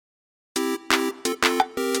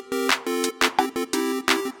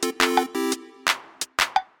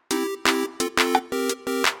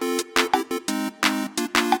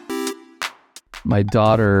my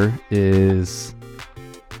daughter is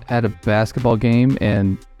at a basketball game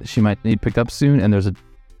and she might need picked up soon, and there's a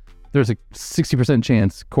 60%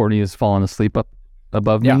 chance Courtney has fallen asleep up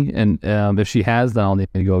above me, and if she has, then I'll need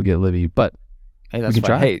to go get Livy. But hey, that's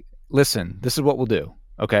fine. Hey, listen, this is what we'll do.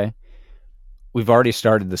 Okay, we've already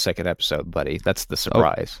started the second episode, buddy. That's the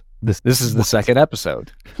surprise. This is the second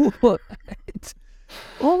episode. What?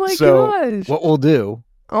 Oh my gosh! What we'll do?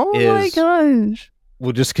 Oh my gosh!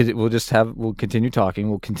 We'll continue talking.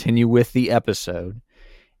 We'll continue with the episode.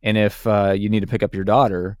 And if you need to pick up your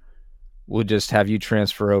daughter, we'll just have you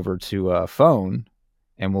transfer over to a phone,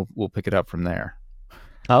 and we'll pick it up from there.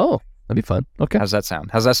 Oh, that'd be fun. Okay. How's that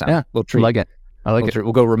sound? Yeah, little treat. I like it. Treat.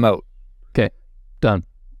 We'll go remote. Okay, done.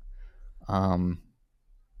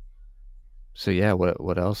 So yeah,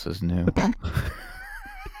 what else is new?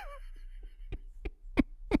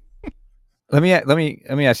 Let me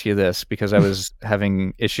ask you this, because I was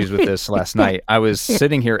having issues with this last night. I was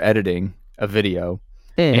sitting here editing a video.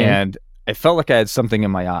 And I felt like I had something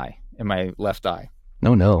in my eye, in my left eye.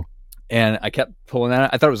 No. And I kept pulling at it.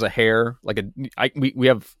 I thought it was a hair, we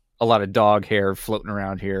have a lot of dog hair floating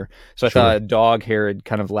around here. So I thought a dog hair had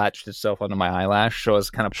kind of latched itself onto my eyelash. So I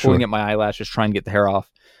was kind of pulling at my eyelashes, trying to get the hair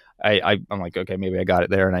off. I'm like, okay, maybe I got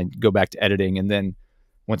it there. And I go back to editing. And then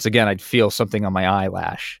once again, I'd feel something on my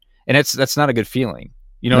eyelash. And that's not a good feeling.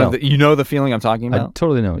 You know, the feeling I'm talking about? I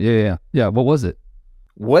totally know. Yeah. What was it?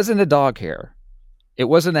 Wasn't a dog hair. It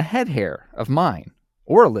wasn't a head hair of mine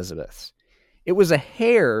or Elizabeth's. It was a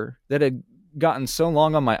hair that had gotten so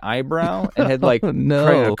long on my eyebrow and had kind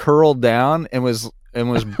of curled down and was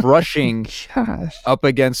brushing up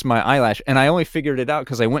against my eyelash. And I only figured it out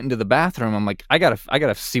because I went into the bathroom. I'm like, I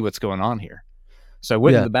gotta see what's going on here. So I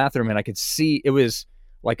went into the bathroom and I could see it was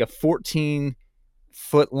like a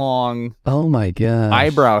 14-foot long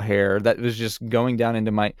eyebrow hair that was just going down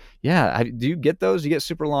into my do you get those? You get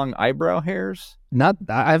super long eyebrow hairs?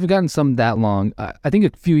 I've gotten some that long. I think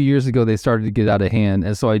a few years ago they started to get out of hand,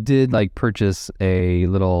 and so I did purchase a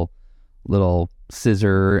little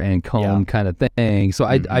scissor and comb kind of thing. So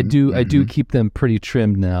I do keep them pretty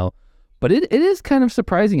trimmed now. But it is kind of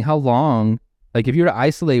surprising how long, if you were to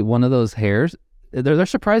isolate one of those hairs, they're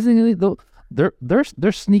surprisingly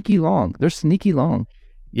they're sneaky long. They're sneaky long.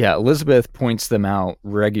 Yeah, Elizabeth points them out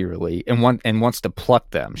regularly and wants to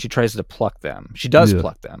pluck them. She tries to pluck them. She does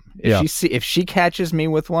pluck them. If she catches me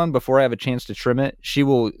with one before I have a chance to trim it, she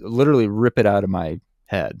will literally rip it out of my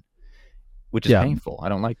head, which is painful. I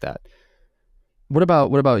don't like that. What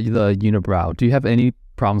about the unibrow? Do you have any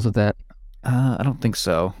problems with that? I don't think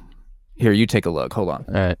so. Here, you take a look. Hold on.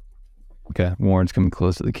 All right. Okay, Warren's coming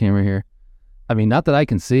close to the camera here. I mean, not that I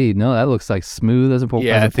can see. No, that looks like smooth as a porpoise.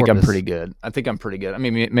 Yeah, I think I'm pretty good. I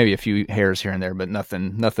mean, maybe a few hairs here and there, but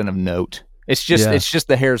nothing of note. It's just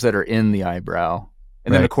the hairs that are in the eyebrow,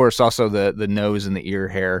 and then of course also the nose and the ear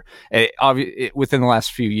hair. Within the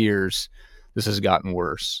last few years, this has gotten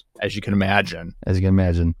worse, as you can imagine.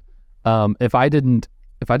 If I didn't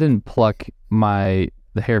pluck the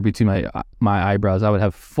hair between my eyebrows, I would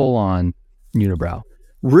have full on unibrow.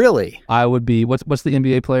 Really? I would be. What's the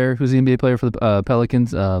NBA player? Who's the NBA player for the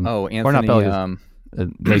Pelicans? Anthony. Or not Pelicans.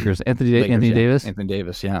 Lakers. Anthony Davis. Anthony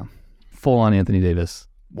Davis. Yeah. Full on Anthony Davis.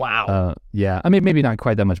 Wow. Yeah. I mean, maybe not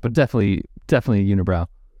quite that much, but definitely unibrow.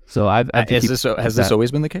 So has this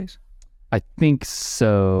always been the case? I think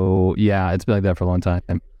so. Yeah, it's been like that for a long time.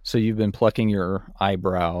 So you've been plucking your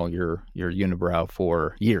eyebrow, your unibrow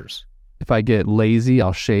for years. If I get lazy,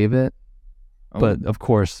 I'll shave it. But of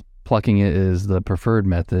course, plucking it is the preferred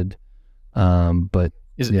method. But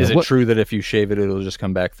is it true that if you shave it, it'll just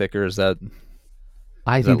come back thicker?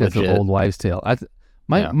 I think that's an old wives' tale.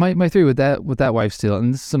 My theory with that wives' tale,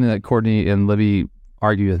 and this is something that Courtney and Libby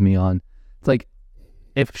argue with me on. It's like,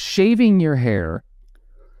 if shaving your hair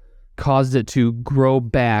caused it to grow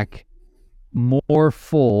back more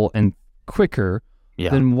full and quicker,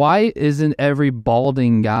 then why isn't every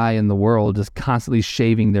balding guy in the world just constantly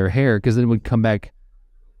shaving their hair? Because then it would come back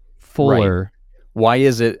fuller. Right. Why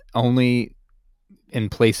is it only in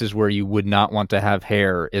places where you would not want to have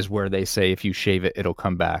hair is where they say if you shave it, it'll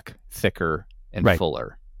come back thicker and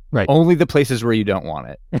fuller? Right. Only the places where you don't want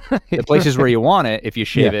it. The places where you want it, if you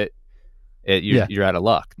shave it, you're out of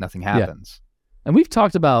luck. Nothing happens. And we've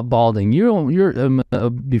talked about balding. You're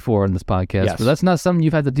before on this podcast, but that's not something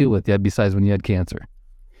you've had to deal with yet. Besides when you had cancer.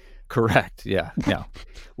 Correct. Yeah.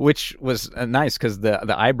 Which was nice because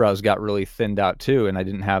the eyebrows got really thinned out too, and I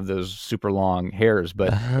didn't have those super long hairs.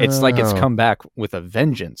 But it's like it's come back with a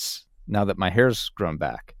vengeance now that my hair's grown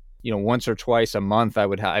back. Once or twice a month, I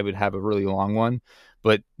would have a really long one.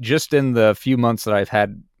 But just in the few months that I've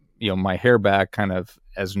had, my hair back kind of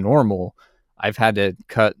as normal, I've had to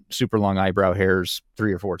cut super long eyebrow hairs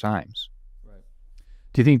 3 or 4 times. Right.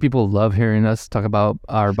 Do you think people love hearing us talk about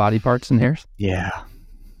our body parts and hairs? Yeah.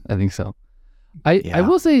 I think so. I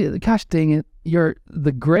will say, gosh dang it,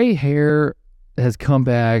 the gray hair has come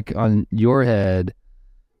back on your head.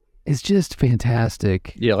 It's just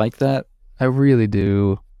fantastic. You like that? I really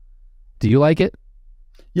do. Do you like it?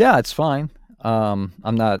 Yeah, it's fine.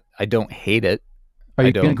 I don't hate it. Are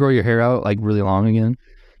you going to grow your hair out like really long again?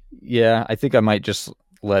 Yeah, I think I might just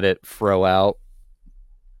let it fro out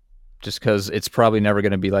just because it's probably never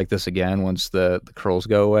going to be like this again once the curls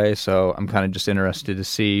go away. So I'm kind of just interested to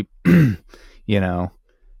see,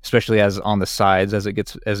 especially as on the sides as it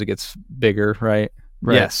gets bigger, right?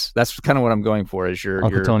 Yes, that's kind of what I'm going for. Is your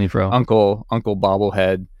Tony Fro, Uncle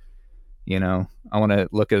Bobblehead? I want to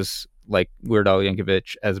look as like Weird Al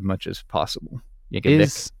Yankovic as much as possible.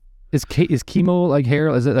 Is chemo like hair?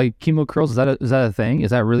 Is it like chemo curls? Is that a thing? Is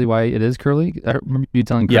that really why it is curly? I remember you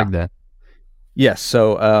telling Craig that. Yes.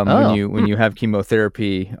 So when you have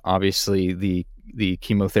chemotherapy, obviously the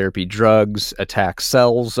chemotherapy drugs attack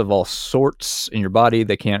cells of all sorts in your body.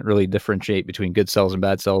 They can't really differentiate between good cells and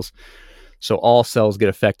bad cells. So all cells get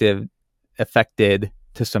affected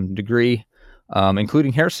to some degree,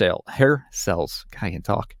 including hair cells. God, I can't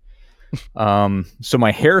talk. So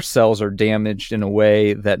my hair cells are damaged in a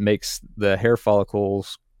way that makes the hair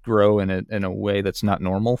follicles grow in a way that's not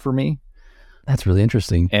normal for me. That's really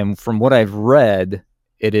interesting. And from what I've read,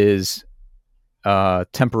 it is a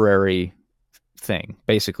temporary thing.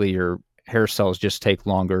 Basically, your hair cells just take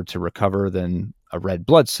longer to recover than a red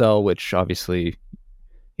blood cell, which obviously,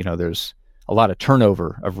 there's a lot of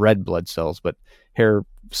turnover of red blood cells, but hair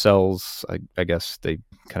cells, I guess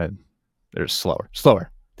they're slower.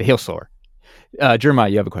 They heal slower. Jeremiah,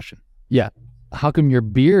 you have a question? Yeah. How come your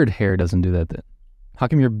beard hair doesn't do that then? How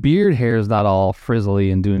come your beard hair is not all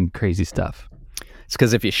frizzly and doing crazy stuff? It's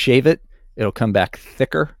because if you shave it, it'll come back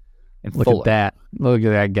thicker and fuller. Look at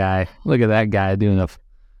that guy. Look at that guy doing a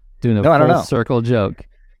full circle joke.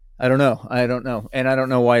 I don't know. And I don't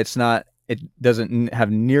know why it doesn't have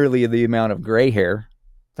nearly the amount of gray hair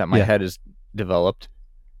that my head has developed.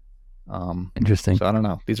 Interesting. So I don't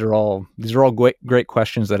know. These are all great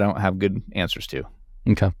questions that I don't have good answers to.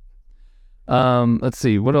 Okay. Let's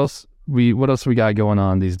see. What else we got going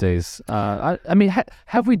on these days?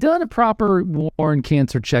 Have we done a proper Warren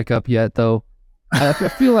cancer checkup yet though? I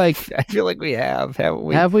feel like we have. Haven't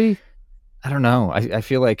we? Have we? I don't know. I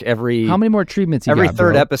feel like how many more treatments every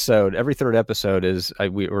third episode is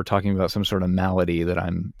we're talking about some sort of malady that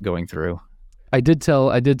I'm going through. I did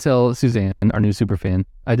tell Suzanne, our new super fan.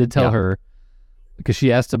 I did tell her because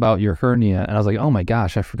she asked about your hernia, and I was like, "Oh my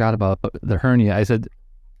gosh, I forgot about the hernia." I said,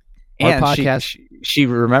 and podcast. She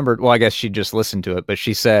remembered. Well, I guess she just listened to it, but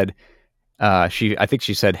she said, I think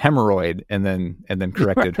she said hemorrhoid, and then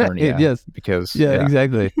corrected hernia. Yes, because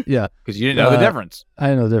exactly. Yeah, because you didn't know the difference. I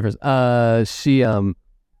didn't know the difference.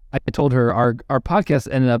 I told her our podcast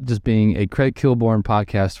ended up just being a Craig Kilborn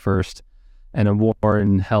podcast first, and a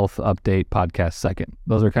Warren Health Update podcast second.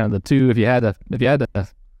 Those are kind of the two. If you had to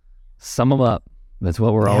sum them up, that's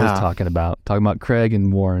what we're always talking about Craig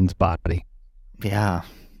and Warren's body. Yeah,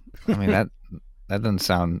 I mean that doesn't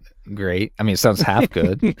sound great. I mean, it sounds half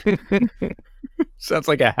good. Sounds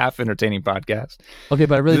like a half entertaining podcast. Okay,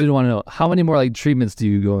 but I really did want to know how many more like treatments do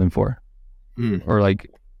you go in for, or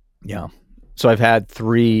like? Yeah, so I've had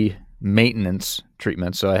 3 maintenance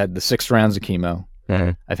treatments. So I had the 6 rounds of chemo.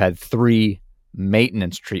 Mm-hmm. I've had 3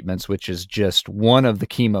 maintenance treatments, which is just one of the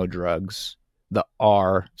chemo drugs, the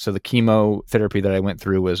R. So the chemotherapy that I went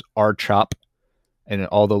through was R-CHOP, and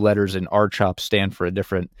all the letters in R-CHOP stand for a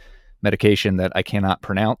different medication that I cannot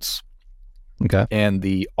pronounce. Okay. And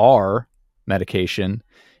the R medication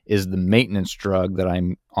is the maintenance drug that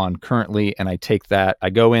I'm on currently, and I take that.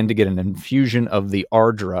 I go in to get an infusion of the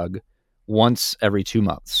R drug once every 2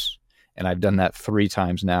 months. And I've done that 3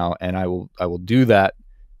 times now, and I will do that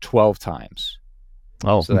 12 times.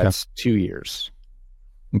 Oh, so that's 2 years.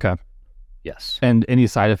 Okay. Yes. And any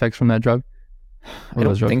side effects from that drug? I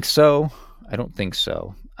don't think so. I don't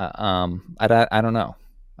know.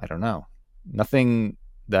 I don't know. Nothing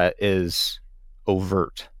that is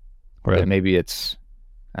overt. Right. But maybe it's.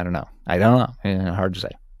 I don't know. Hard to say.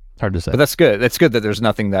 Hard to say. But that's good. That's good that there's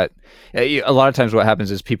nothing that. A lot of times, what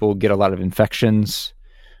happens is people get a lot of infections.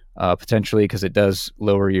 Potentially because it does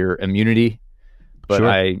lower your immunity, but sure.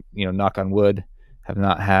 I, knock on wood, have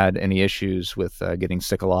not had any issues with getting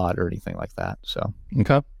sick a lot or anything like that. So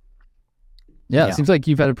okay, yeah, it seems like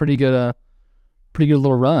you've had a pretty good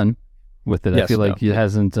little run with it. Yes, I feel like it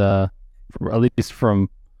hasn't, at least from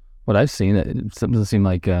what I've seen, it doesn't seem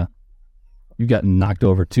like you've gotten knocked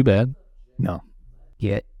over too bad. No.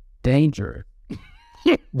 Get dangerous.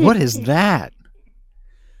 What is that?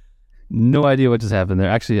 No idea what just happened there.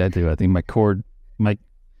 Actually, I do. I think my keyboard looks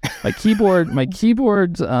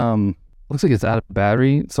like it's out of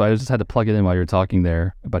battery, so I just had to plug it in while you were talking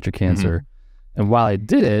there about your cancer. Mm-hmm. And while I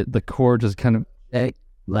did it, the cord just kind of, hey,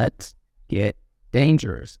 let's get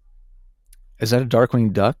dangerous. Is that a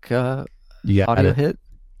Darkwing Duck audio hit?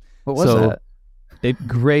 What was that?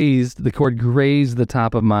 The cord grazed the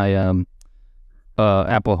top of my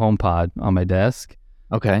Apple HomePod on my desk.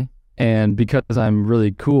 Okay. And because I'm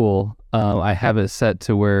really cool, I have it set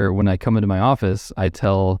to where when I come into my office, I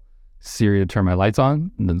tell Siri to turn my lights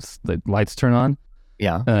on, and then the lights turn on.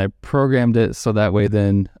 Yeah. And I programmed it so that way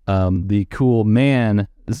then the cool man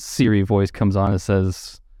Siri voice comes on and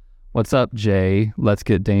says, "What's up, Jay? Let's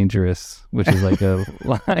get dangerous," which is like a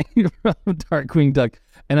line from Darkwing Duck.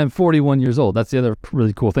 And I'm 41 years old. That's the other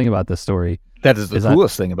really cool thing about this story. That is the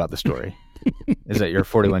coolest thing about the story. Is that you're a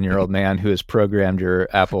 41-year-old man who has programmed your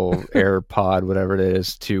Apple AirPod, whatever it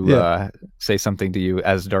is, to say something to you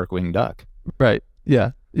as Darkwing Duck. Right.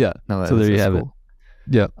 Yeah. Yeah. No, so there you have cool.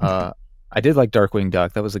 it. Yeah. I did like Darkwing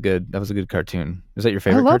Duck. That was a good cartoon. Is that your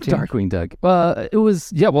favorite cartoon? I love Darkwing Duck. It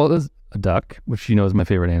was a duck, which you know is my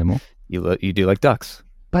favorite animal. You do like ducks.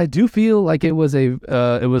 But I do feel like it was a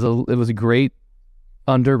great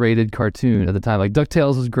underrated cartoon at the time. Like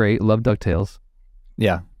DuckTales was great. Love DuckTales.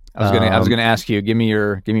 Yeah. I was gonna ask you, give me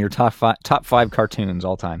your top five cartoons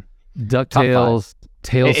all time. DuckTales,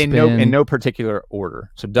 Tailspin, in no particular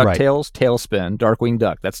order. So DuckTales, Tailspin, Darkwing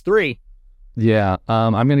Duck. That's 3. Yeah.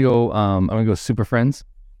 I'm gonna go Super Friends.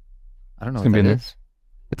 I don't know what that is.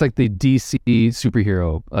 It's like the DC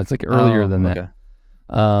superhero. It's like earlier than that.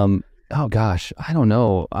 Oh gosh, I don't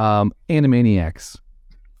know. Animaniacs.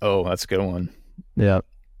 Oh, that's a good one. Yeah,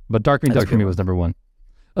 but Darkwing Duck for me was number 1.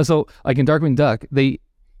 So like in Darkwing Duck,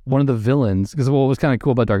 one of the villains, because what was kind of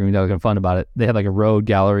cool about Darkwing Duck and fun about it, they had like a road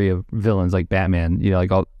gallery of villains like Batman,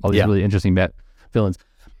 like all these really interesting villains.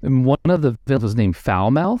 And one of the villains was named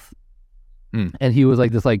Foulmouth, and he was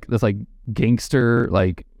like this gangster,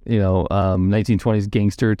 1920s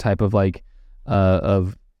gangster type of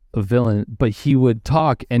of a villain, but he would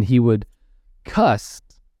talk and he would cuss,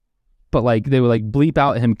 but like they would like bleep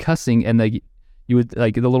out him cussing, and like you would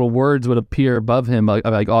like the little words would appear above him, all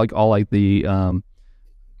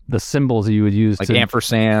the symbols that you would use, like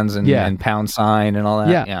ampersands and pound sign and all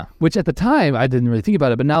that. Yeah. Which at the time I didn't really think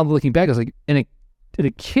about it, but now looking back, I was like, in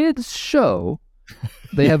a kid's show,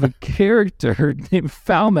 they have a character named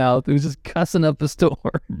Foulmouth who's just cussing up a storm.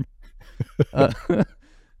 I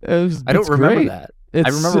don't remember that.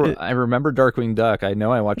 I remember Darkwing Duck. I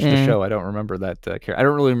know I watched the show. I don't remember that character. I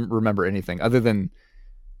don't really remember anything other than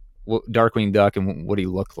Darkwing Duck and what he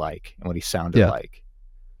looked like and what he sounded like.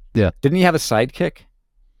 Yeah. Didn't he have a sidekick?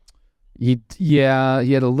 He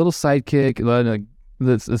had a little sidekick,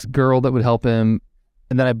 this girl that would help him,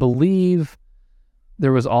 and then I believe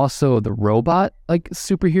there was also the robot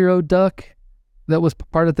superhero duck that was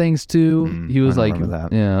part of things too. He was like,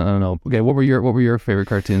 that. Yeah, I don't know. Okay, what were your favorite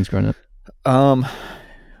cartoons growing up?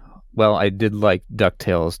 Well, I did like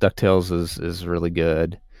DuckTales. DuckTales is really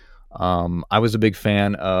good. I was a big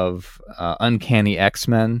fan of Uncanny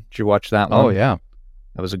X-Men. Did you watch that one? Oh yeah.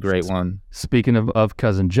 That was a great one. Speaking of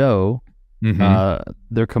Cousin Joe,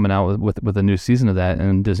 they're coming out with a new season of that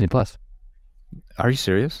in Disney Plus. Are you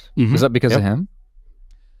serious? Mm-hmm. Is that because of him?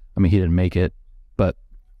 I mean, he didn't make it, but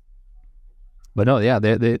no, yeah,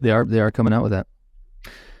 they are coming out with that.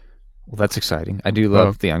 Well, that's exciting. I do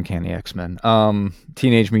love the Uncanny X-Men.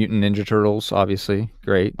 Teenage Mutant Ninja Turtles, obviously,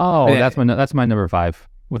 great. Oh, that's my number 5,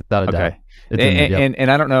 without a doubt.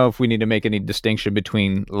 And I don't know if we need to make any distinction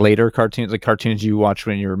between later cartoons, like cartoons you watched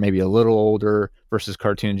when you were maybe a little older versus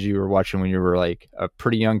cartoons you were watching when you were like a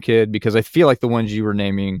pretty young kid, because I feel like the ones you were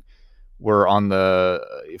naming were on the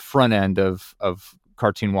front end of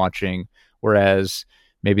cartoon watching, whereas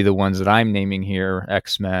maybe the ones that I'm naming here,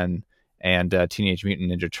 X-Men and Teenage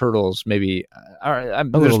Mutant Ninja Turtles, maybe there's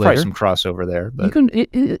probably some crossover there. But you can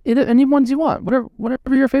any ones you want,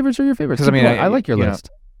 whatever your favorites are your favorites. Because I mean, I like your list.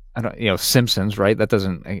 I don't, Simpsons, right? That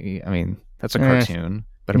doesn't. I mean, that's a cartoon,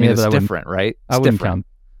 but I mean, it's different, right? I wouldn't count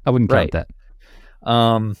that.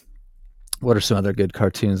 What are some other good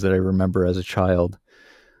cartoons that I remember as a child?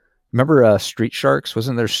 Remember Street Sharks?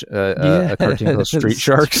 Wasn't there a cartoon called Street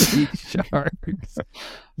Sharks? Street Sharks.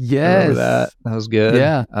 Yes. Remember that? That was good.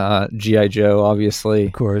 Yeah. G.I. Joe, obviously.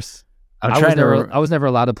 Of course. I was never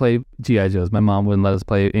allowed to play G.I. Joes. My mom wouldn't let us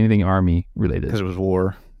play anything Army related. Because it was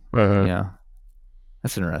war. Yeah.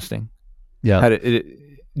 That's interesting. Yeah.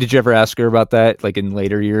 Did you ever ask her about that, like in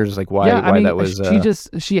later years, like why that was?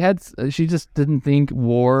 She just didn't think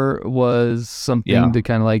war was something to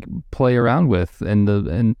kind of like play around with,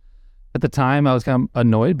 and at the time I was kind of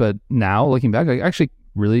annoyed, but now looking back, I actually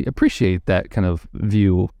really appreciate that kind of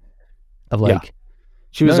view of like.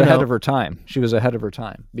 She was ahead of her time. She was ahead of her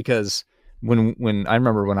time because when I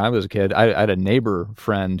remember when I was a kid, I had a neighbor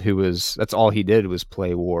friend who that's all he did was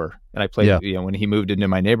play war. And I played, when he moved into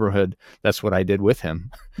my neighborhood, that's what I did with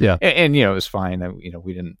him. Yeah. And it was fine.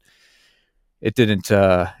 It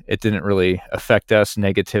didn't really affect us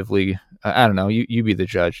negatively. I don't know. You be the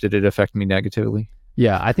judge. Did it affect me negatively?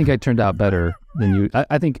 Yeah. I think I turned out better than you.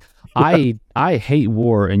 I think I hate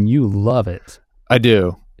war and you love it. I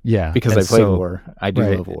do. Yeah, because I played war. I do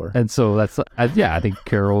love war, and so that's I think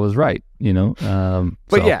Carol was right.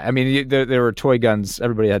 But yeah, I mean, there were toy guns.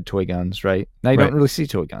 Everybody had toy guns, right? Now you don't really see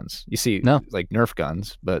toy guns. You see like Nerf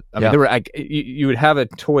guns, but I mean, there were you would have a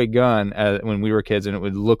toy gun when we were kids, and it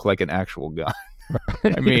would look like an actual gun.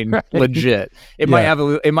 I mean, legit. It might have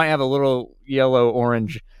a little yellow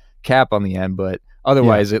orange cap on the end, but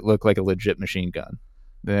otherwise, it looked like a legit machine gun.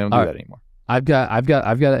 They don't do that anymore. I've got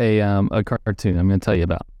a cartoon I'm going to tell you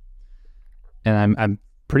about, and I'm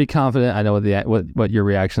pretty confident I know what your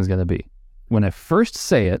reaction is going to be. When I first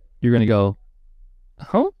say it, you're going to go,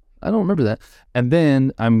 "Huh? I don't remember that," and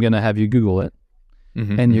then I'm going to have you Google it,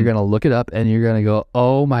 and you're going to look it up, and you're going to go,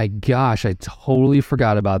 "Oh my gosh, I totally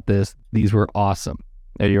forgot about this. These were awesome."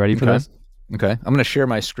 Are you ready for this? Okay, I'm going to share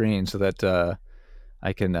my screen so that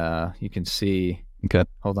I can you can see. Okay,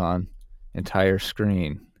 hold on, entire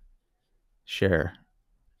screen. Share.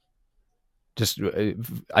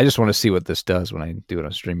 I just want to see what this does when I do it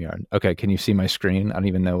on StreamYard. Okay, can you see my screen? I don't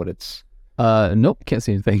even know what it's. Nope, can't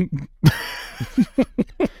see anything.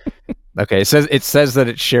 Okay, it says that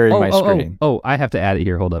it's sharing my screen. Oh, I have to add it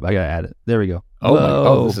here. Hold up, I gotta add it. There we go.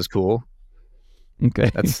 Oh, this is cool.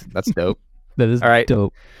 Okay, that's dope. That is all right.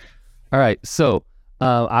 Dope. All right, so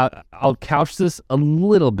I'll couch this a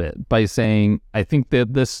little bit by saying I think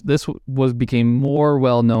that this became more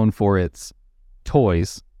well known for its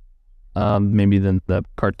toys, maybe than the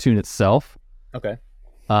cartoon itself. Okay.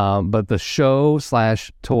 But the show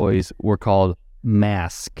 / toys were called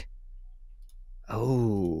Mask.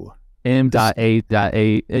 Oh. M.A.A.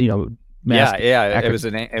 Mask. Yeah. It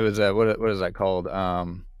was what is that called?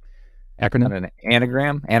 Acronym. An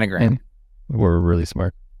anagram. Anagram. We're really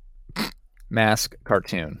smart. Mask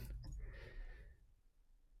cartoon.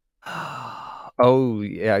 Oh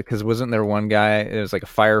yeah, because wasn't there one guy? It was like a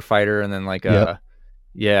firefighter, and then like but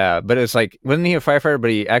it's like, wasn't he a firefighter? But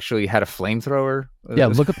he actually had a flamethrower. Yeah,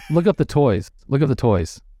 look up the toys. Look up the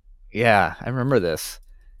toys. Yeah, I remember this.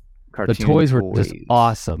 Cartoon the toys were just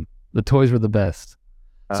awesome. The toys were the best.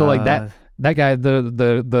 So like that guy,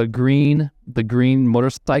 the green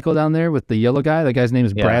motorcycle down there with the yellow guy. That guy's name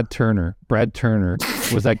is Brad Turner. Brad Turner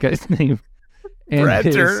was that guy's name. And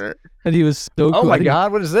Brad Turner. And he was so cool. Oh my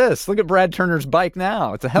God, what is this? Look at Brad Turner's bike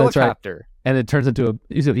now. It's a helicopter. Right. And it turns into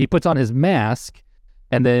he puts on his mask,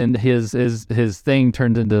 and then his thing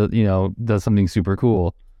turns into, does something super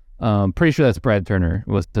cool. Pretty sure that's Brad Turner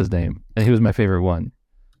was his name. And he was my favorite one.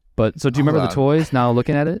 But so do you remember the toys now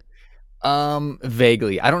looking at it?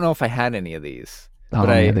 Vaguely. I don't know if I had any of these. Oh, but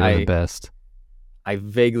man, they were the best. I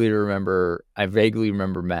vaguely remember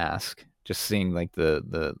Mask. Just seeing like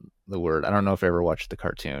the word. I don't know if I ever watched the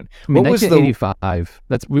cartoon. I mean, 1985.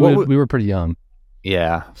 We were pretty young.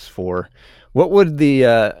 Yeah, it's 4. What would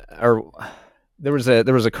there was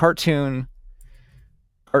a cartoon.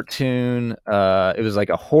 It was like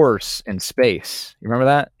a horse in space. You remember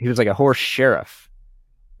that? He was like a horse sheriff.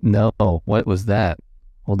 No, what was that?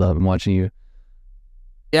 Hold up, I'm watching you.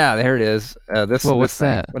 Yeah, there it is. What's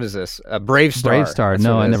that? What is this? Brave Star. Brave Star.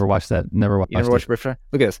 No, I never watched that. Never watched. You never watched Brave Star?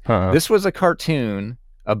 Look at this. This was a cartoon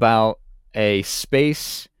about a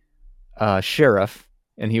space sheriff,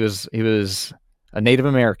 and he was a Native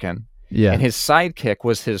American. Yeah. And his sidekick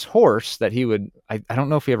was his horse that he would. I don't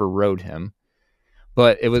know if he ever rode him,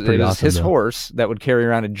 but it was awesome, his horse that would carry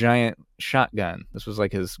around a giant shotgun. This was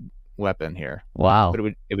like his weapon here. Wow.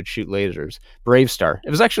 But it would shoot lasers. Brave Star. It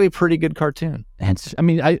was actually a pretty good cartoon. And I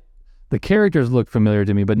mean, the characters look familiar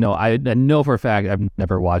to me, but no, I know for a fact I've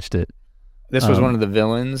never watched it. This was one of the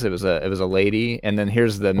villains. It was a lady, and then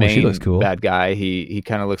here's the main she looks cool. Bad guy. He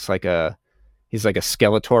kind of looks like he's like a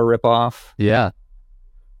Skeletor ripoff. Yeah.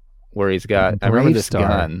 Where he's got I remember this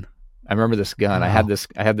gun. Wow. I had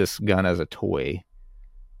this gun as a toy.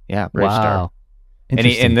 Yeah, Brave wow. Star.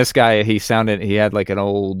 And this guy, he had like an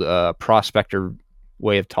old prospector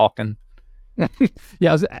way of talking.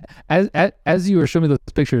 Yeah, as you were showing me those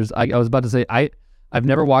pictures, I was about to say I I've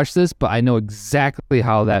never watched this, but I know exactly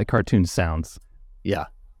how that cartoon sounds. Yeah.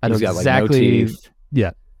 I know exactly. No teeth.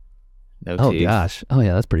 Yeah. No teeth. Oh gosh. Oh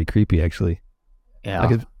yeah, that's pretty creepy actually.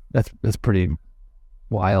 Yeah. That's pretty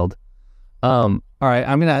wild. All right,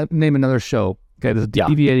 I'm gonna name another show. Okay, this is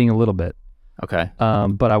deviating a little bit. Okay.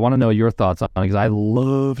 But I want to know your thoughts on it because I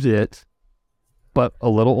loved it, but a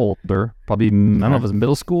little older, probably I don't know if it was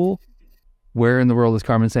middle school. Where in the World is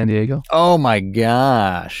Carmen Sandiego? Oh my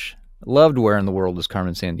gosh, loved Where in the World is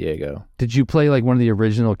Carmen Sandiego. Did you play like one of the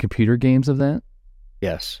original computer games of that?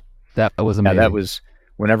 Yes. That was amazing. Yeah, that was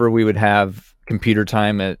whenever we would have computer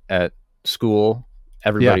time at school.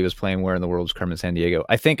 Everybody was playing Where in the World is Carmen Sandiego.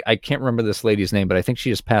 I can't remember this lady's name, but I think she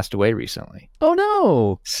just passed away recently. Oh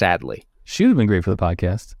no! Sadly, she would have been great for the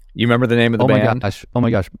podcast. You remember the name of the band? Oh my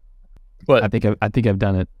gosh! What? I think I've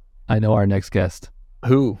done it. I know our next guest.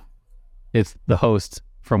 Who? It's the host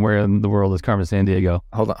from Where in the World is Carmen Sandiego.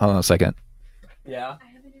 Hold on a second. Yeah. I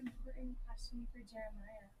have an important question for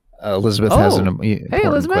Jeremiah. Elizabeth has an important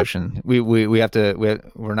Elizabeth. question. We have to.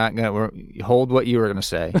 We're not gonna hold what you were gonna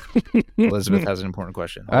say. Elizabeth has an important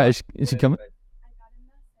question. All right, is she coming? I got a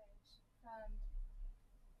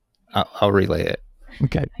message from. I'll relay it.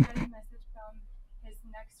 Okay. I got a message from his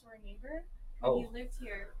next door neighbor. He lived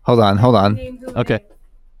here. Hold on. Okay.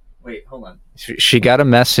 Wait, hold on. She got a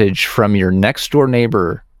message from your next door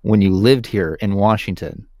neighbor when you lived here in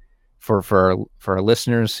Washington. For our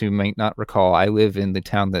listeners who might not recall, I live in the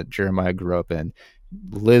town that Jeremiah grew up in.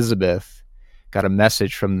 Elizabeth got a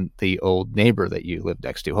message from the old neighbor that you lived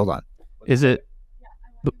next to. Hold on. Is it? Yeah, I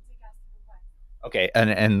wanted to guess who it was. Okay,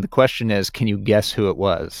 and the question is, can you guess who it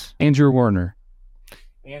was? Andrew Warner.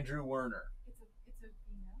 Andrew Warner. It's a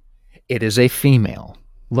female. It is a female.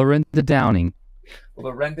 Lorinda Downing.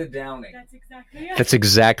 Lorinda Downing. That's exactly it. That's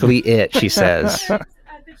exactly it, she says. At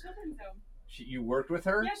the children's home. You worked with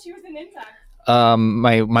her? Yeah, she was an intern.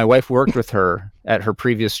 My wife worked with her at her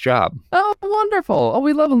previous job. Oh, wonderful! Oh,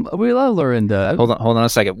 we love Lorinda. Hold on a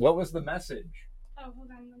second. What was the message? Oh, hold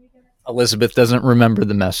on, let me get it. Elizabeth doesn't remember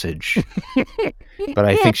the message, but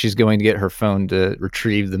I think she's going to get her phone to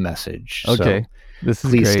retrieve the message. Okay, so this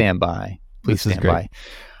is please great. stand by. Please This is stand great. by.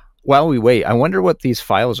 While we wait, I wonder what these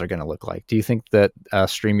files are going to look like. Do you think that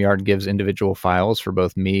StreamYard gives individual files for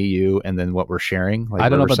both me, you, and then what we're sharing? Like I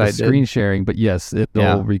don't know about the Riverside screen sharing, but yes,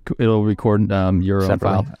 it'll record your own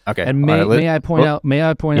file. Okay. And may I point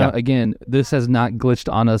out again, this has not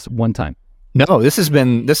glitched on us one time. No,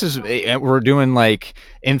 we're doing like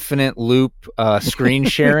infinite loop screen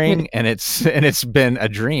sharing, and it's been a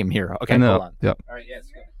dream here. Okay, hold on. Yep. All right, yes.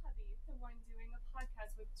 Your hubby, the one doing a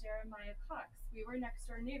podcast with Jeremiah Cox. We were next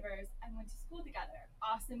door neighbors and went to school together.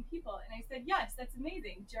 Awesome people. And I said, yes, that's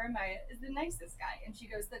amazing. Jeremiah is the nicest guy. And she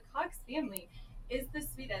goes, the Cox family is the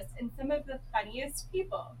sweetest and some of the funniest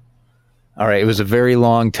people. All right, it was a very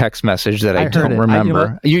long text message that I don't it.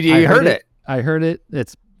 remember. You heard it. I heard it.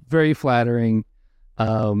 It's very flattering. He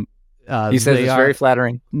says it's very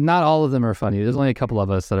flattering. Not all of them are funny. There's only a couple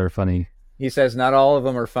of us that are funny. He says not all of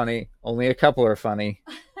them are funny. Only a couple are funny.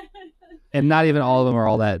 And not even all of them are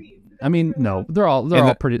all that. I mean, no, they're all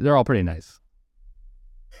pretty nice.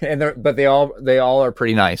 And they all are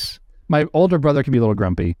pretty nice. My older brother can be a little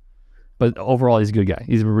grumpy, but overall he's a good guy.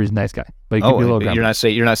 He's a nice guy, but he can be a little grumpy.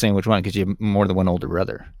 You're not saying which one because you have more than one older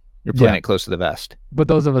brother. You're playing it close to the vest. But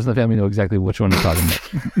those of us in the family know exactly which one we're talking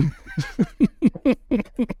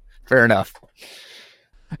about. Fair enough.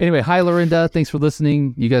 Anyway, hi Lorinda. Thanks for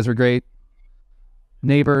listening. You guys are great.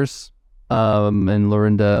 Neighbors. And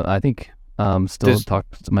Lorinda, I think, still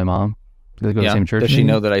talks to my mom. They go to the same church. Does she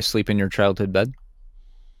know that I sleep in your childhood bed?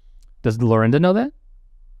 Does Lorinda know that?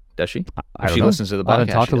 Does she? I don't she know. Listens to the podcast. I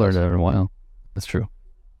haven't talked to Lorinda in a while. That's true.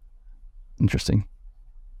 Interesting.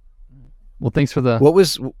 Well, thanks for the. What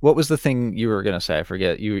was the thing you were gonna say? I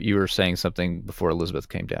forget. You were saying something before Elizabeth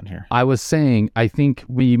came down here. I was saying I think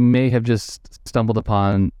we may have just stumbled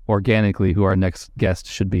upon organically who our next guest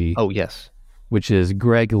should be. Oh yes, which is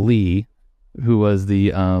Greg Lee, who was the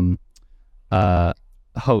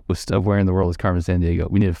host of Where in the World is Carmen Sandiego.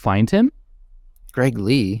 We need to find him. Greg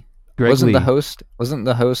Lee wasn't the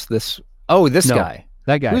host this? Oh, this guy.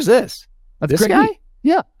 That guy. Who's this? That's this Greg guy. Lee.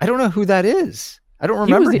 Yeah, I don't know who that is. I don't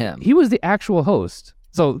remember him. He was the actual host.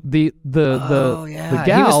 So the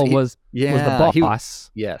gal was the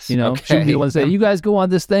boss. Yes. You know, she would be the one to say, "You guys go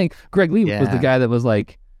on this thing." Greg Lee was the guy that was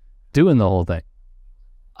like doing the whole thing.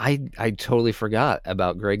 I totally forgot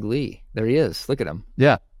about Greg Lee. There he is. Look at him.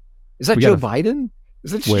 Yeah. Is that Joe Biden?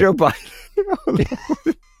 Is it Joe Biden?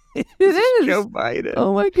 It is Joe Biden.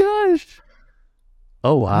 Oh my gosh.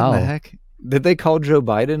 Oh wow. What the heck? Did they call Joe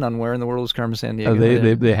Biden on Where in the World is Carmen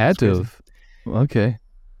Sandiego? They had to have. Okay.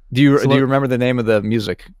 Do you remember the name of the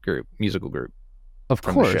musical group? Of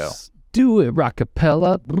course. Do it,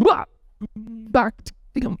 rockapella.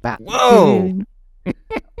 Whoa!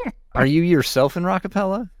 Are you yourself in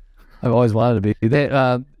rockapella? I've always wanted to be.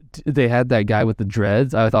 They had that guy with the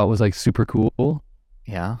dreads. I thought was like super cool.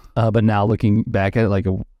 Yeah. But now looking back at it, like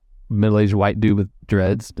a middle-aged white dude with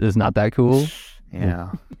dreads is not that cool.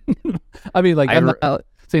 Yeah. I mean, like I'm not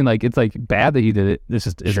saying like it's like bad that he did it. This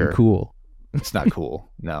just isn't cool. It's not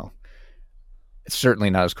cool. No. It's certainly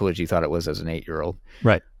not as cool as you thought it was as an 8-year-old.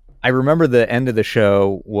 Right. I remember the end of the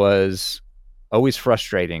show was always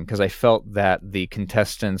frustrating because I felt that the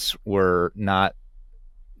contestants were not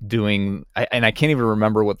doing, and I can't even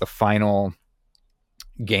remember what the final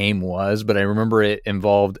game was, but I remember it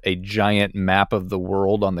involved a giant map of the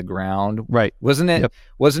world on the ground. Right. Wasn't it? Yep.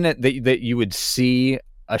 Wasn't it that you would see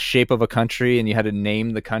a shape of a country and you had to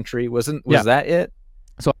name the country? Was that it?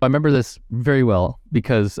 So I remember this very well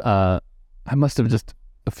because I must have just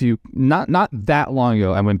not that long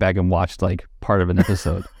ago, I went back and watched like part of an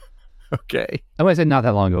episode. Okay. And when I say not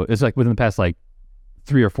that long ago, it's like within the past like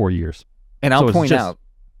 3 or 4 years. And I'll point out.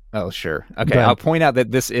 Oh, sure. Okay. I'll point out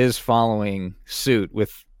that this is following suit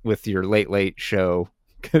with your late show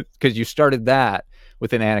because you started that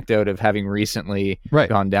with an anecdote of having recently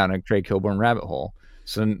gone down a Craig Kilborn rabbit hole.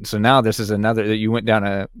 So now this is another that you went down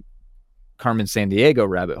a Carmen Sandiego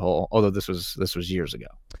rabbit hole, although this was years ago.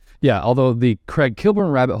 Yeah, although the Craig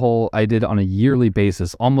Kilborn rabbit hole I did on a yearly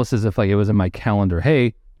basis, almost as if like it was in my calendar.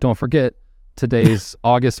 Hey, don't forget, today's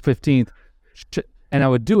August 15th. And I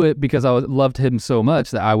would do it because I loved him so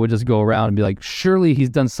much that I would just go around and be like, surely he's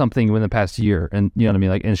done something within the past year. And you know what I mean?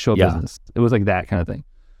 Like in show business. It was like that kind of thing.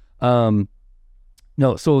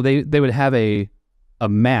 No, so they would have a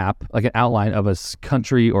map, like an outline of a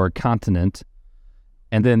country or a continent.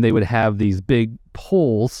 And then they would have these big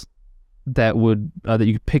poles that would that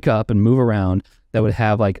you could pick up and move around that would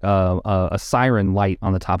have like a siren light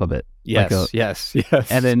on the top of it. Yes, like yes.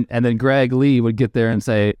 And then Greg Lee would get there and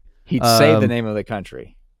say, he'd say the name of the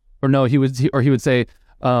country, or no, he would say,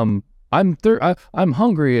 I'm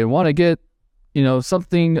hungry and want to get,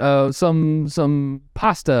 something, some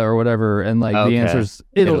pasta or whatever, and like the answer's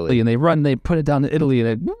Italy, and they put it down to Italy,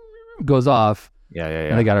 and it goes off. Yeah.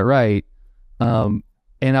 And I got it right.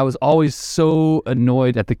 And I was always so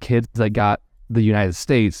annoyed at the kids that got the United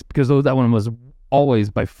States because that one was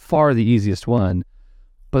always by far the easiest one.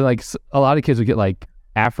 But like a lot of kids would get like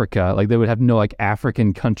Africa, like they would have no like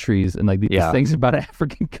African countries and like these things about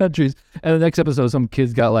African countries. And the next episode, some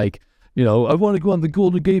kids got like, I want to go on the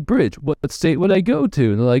Golden Gate Bridge. What state would I go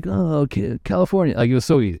to? And they're like, oh, okay, California. Like it was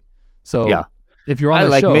so easy. So if you're on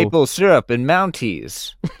the show, maple syrup and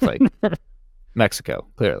Mounties. It's like Mexico,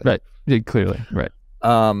 clearly. Right. Yeah, clearly. Right.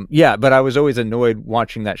 But I was always annoyed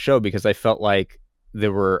watching that show because I felt like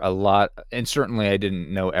there were a lot, and certainly I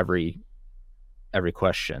didn't know every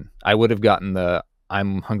question. I would have gotten the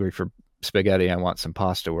I'm hungry for spaghetti, I want some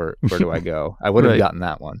pasta, where do I go? I would have gotten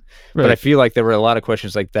that one. Right. But I feel like there were a lot of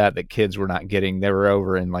questions like that kids were not getting. They were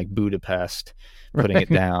over in like Budapest putting it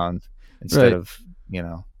down instead of,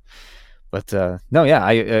 But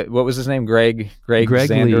what was his name? Greg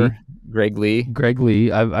Zander? Lee. Greg Lee. Greg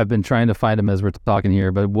Lee. I've been trying to find him as we're talking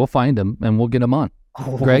here, but we'll find him and we'll get him on.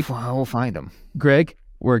 Greg, we'll find him. Greg,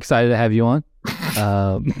 we're excited to have you on.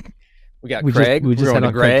 We got Greg. We just had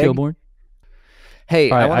on Craig Kilborn. Hey,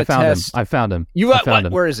 right, I found him. You found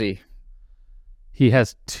him. Where is he?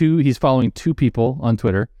 He's following 2 people on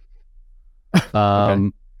Twitter.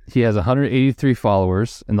 Okay. He has 183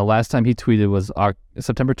 followers, and the last time he tweeted was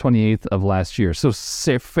September 28th of last year. So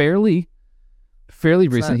fairly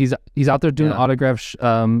recent. He's out there doing autograph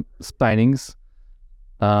signings.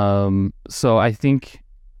 So I think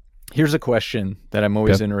here's a question that I'm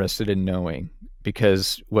always interested in knowing,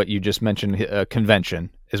 because what you just mentioned, convention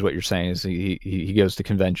is what you're saying, is he goes to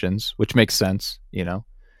conventions, which makes sense.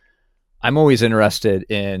 I'm always interested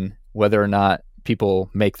in whether or not people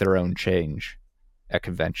make their own change at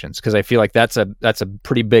conventions, because I feel like that's a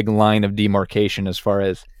pretty big line of demarcation as far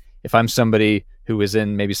as if I'm somebody who was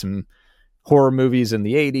in maybe some horror movies in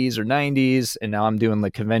the 80s or 90s and now I'm doing the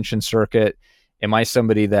convention circuit, am I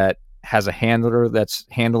somebody that has a handler that's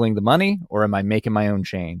handling the money, or am I making my own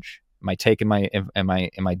change? Am I taking am I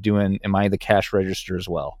the cash register as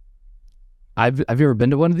well? Have you ever been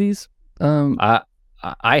to one of these? I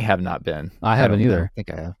have not been. I haven't either. I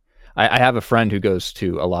think I have. I have a friend who goes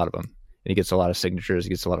to a lot of them. And he gets a lot of signatures. He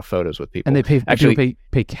gets a lot of photos with people. And they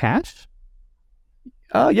pay cash?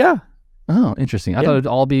 Yeah. Oh, interesting. I thought it'd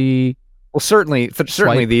all be. Well, certainly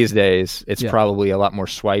these days it's probably a lot more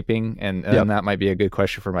swiping, and that might be a good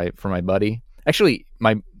question for my buddy. Actually,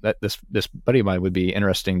 this buddy of mine would be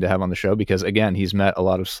interesting to have on the show because, again, he's met a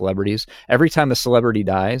lot of celebrities. Every time a celebrity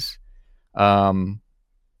dies,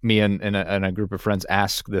 me and a group of friends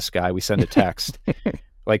ask this guy. We send a text.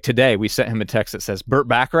 Like today, we sent him a text that says Burt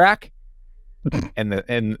Bacharach,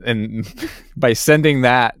 and by sending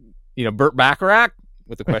that, Burt Bacharach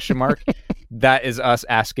with a question mark, that is us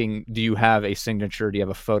asking, do you have a signature? Do you have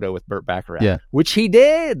a photo with Burt Bacharach? Yeah, which he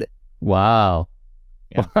did. Wow.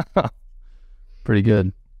 Yeah. Pretty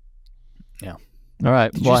good. Yeah. All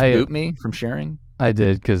right. Did you just boot me from sharing? I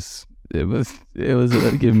did because it was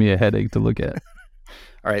giving me a headache to look at.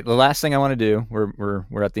 All right. The last thing I want to do.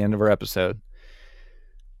 We're at the end of our episode.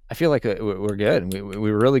 I feel like we're good.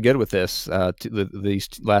 We were really good with this. These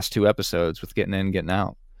last 2 episodes with getting in, getting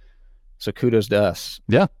out. So kudos to us.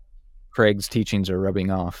 Yeah. Craig's teachings are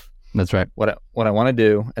rubbing off. That's right. What I want to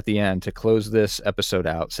do at the end to close this episode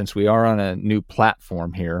out, since we are on a new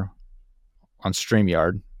platform here on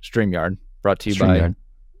StreamYard, brought to you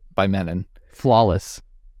by Menon. Flawless.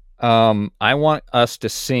 I want us to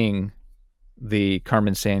sing the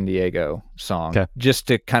Carmen Sandiego song, just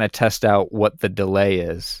to kind of test out what the delay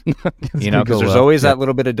is. Because there's always that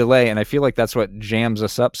little bit of delay, and I feel like that's what jams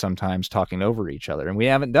us up sometimes, talking over each other, and we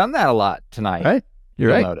haven't done that a lot tonight. Right?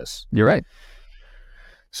 You'll right. Notice. You're right.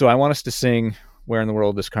 So I want us to sing "Where in the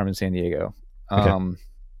World is Carmen Sandiego?" Okay.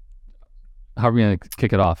 How are we going to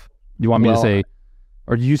kick it off? Do you want me to say,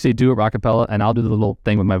 or do you say do it rockapella, and I'll do the little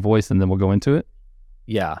thing with my voice, and then we'll go into it?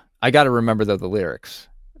 Yeah, I got to remember the lyrics.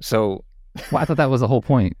 So, well, I thought that was the whole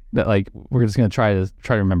point. That we're just going to try to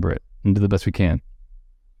remember it and do the best we can.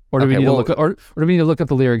 Or do we need to look? Or do we need to look up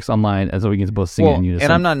the lyrics online, and so we can both sing it in unison?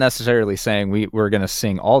 And I'm not necessarily saying we're going to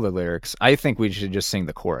sing all the lyrics. I think we should just sing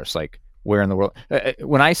the chorus, like "Where in the World."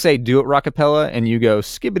 When I say "do it rockapella" and you go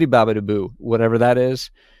 "skibbity bobbity boo," whatever that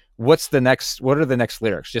is, what are the next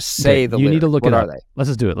lyrics? Just say the lyrics. You need to look what it are up. They? Let's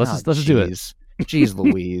just do it. Let's just do it. Jeez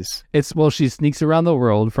Louise. She sneaks around the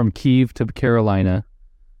world from Kiev to Carolina.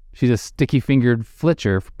 She's a sticky-fingered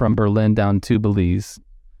flitcher from Berlin down to Belize.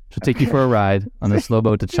 She'll take you for a ride on the slow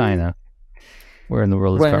boat to China. Where in the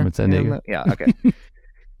world is Carmen Sandiego? Yeah, okay.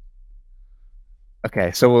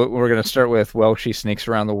 Okay, so we're going to start with, she sneaks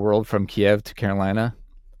around the world from Kiev to Carolina.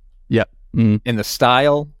 Yep. Mm-hmm. In the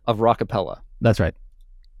style of rockapella. That's right.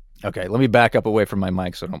 Okay, let me back up away from my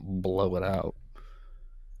mic so I don't blow it out.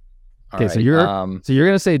 Okay, so you're going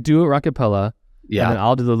to say do it rockapella. Yeah. And then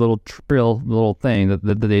I'll do the little trill, little thing that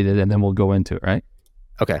they did, and then we'll go into it, right?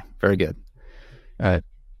 Okay, very good. All right.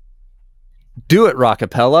 Do it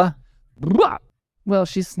rockapella. Well,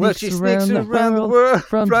 she sneaks around the world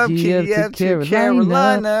from Kiev to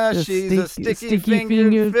Carolina. She's a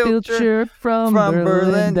sticky-fingered filcher from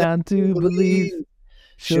Berlin down to Belize.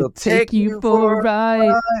 She'll take you for a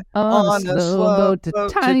ride on a slow boat to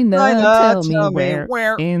China. Tell me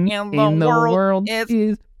where in the world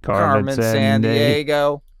is Carmen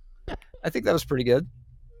Sandiego? I think that was pretty good.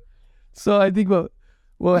 So I think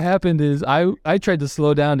what happened is I tried to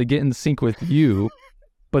slow down to get in sync with you,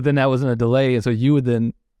 but then that wasn't a delay, and so you would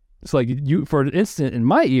then, it's like you, for an instant in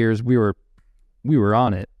my ears we were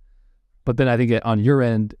on it, but then I think on your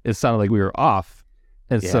end it sounded like we were off.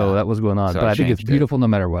 And so that was going on. So but I think it's beautiful no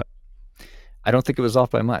matter what. I don't think it was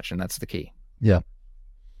off by much, and that's the key. Yeah.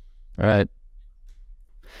 All right.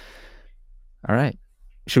 All right.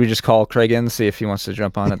 Should we just call Craig in, see if he wants to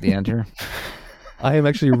jump on at the end here? I am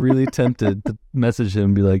actually really tempted to message him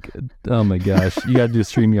and be like, oh my gosh, you got to do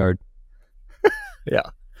StreamYard. Yeah.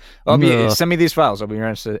 Send me these files. I'll be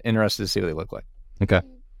interested to see what they look like. Okay.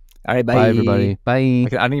 All right, bye. Bye, everybody. Bye.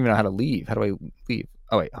 I don't even know how to leave. How do I leave?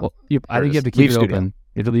 Oh, wait. Well, I think you have to keep it open.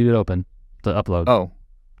 You have to leave it open to upload. Oh.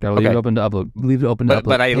 Gotta leave it open to upload. Leave it open to upload.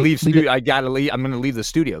 But I leave studio. I gotta leave. I'm gonna leave the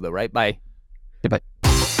studio though, right? Bye. Okay, bye.